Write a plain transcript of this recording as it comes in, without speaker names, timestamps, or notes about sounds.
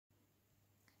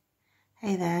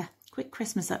Hey there, quick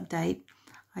Christmas update.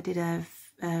 I did a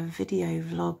video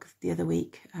vlog the other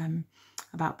week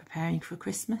about preparing for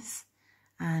Christmas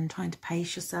and trying to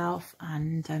pace yourself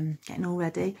and getting all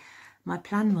ready. My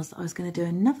plan was that I was going to do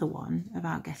another one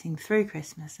about getting through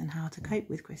Christmas and how to cope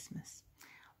with Christmas.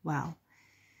 Well,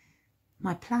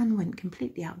 my plan went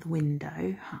completely out the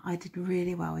window. I did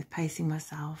really well with pacing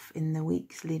myself in the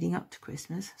weeks leading up to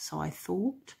Christmas, so I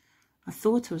thought I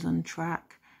was on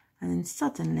track. And then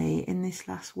suddenly, in this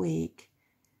last week,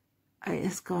 it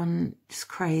has gone just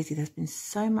crazy. There's been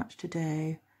so much to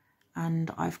do,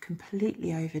 and I've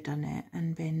completely overdone it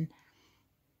and been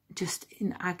just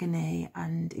in agony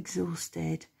and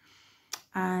exhausted.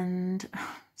 And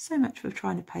so much for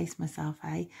trying to pace myself,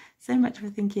 eh? So much for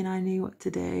thinking I knew what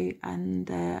to do, and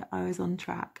I was on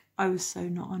track. I was so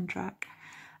not on track.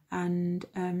 And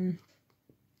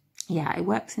yeah, it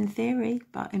works in theory,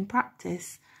 but in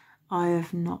practice, I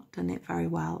have not done it very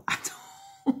well at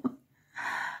all.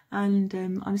 And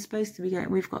I'm supposed to be going,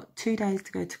 we've got 2 days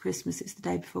to go to Christmas. It's the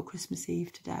day before Christmas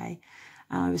Eve today.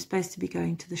 And I was supposed to be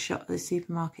going to the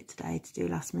supermarket today to do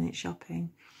last minute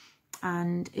shopping.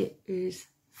 And it is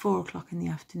 4 o'clock in the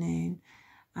afternoon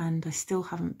and I still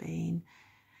haven't been.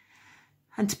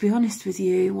 And to be honest with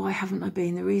you, why haven't I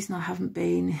been? The reason I haven't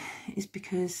been is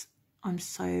because I'm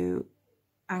so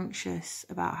anxious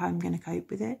about how I'm going to cope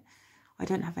with it. I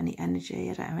don't have any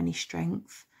energy, I don't have any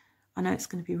strength. I know it's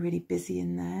going to be really busy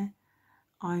in there.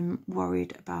 I'm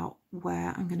worried about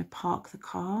where I'm going to park the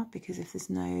car, because if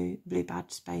there's no blue badge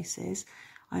spaces,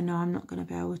 I know I'm not going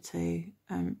to be able to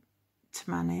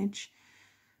manage.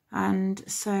 And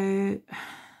so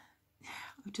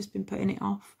I've just been putting it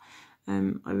off.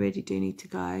 I really do need to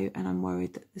go, and I'm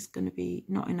worried that there's going to be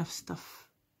not enough stuff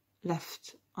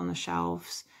left on the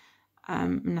shelves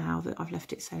now that I've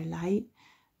left it so late.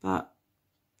 But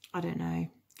I don't know.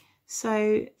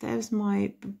 So there's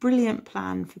my brilliant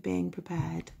plan for being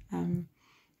prepared.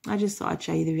 I just thought I'd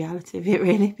show you the reality of it,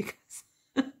 really, because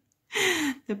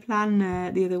the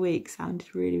plan the other week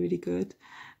sounded really, really good.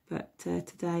 But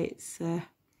today it's, I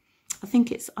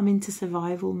think I'm into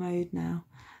survival mode now.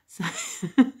 So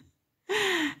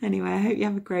anyway, I hope you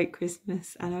have a great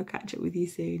Christmas and I'll catch up with you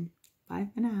soon. Bye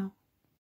for now.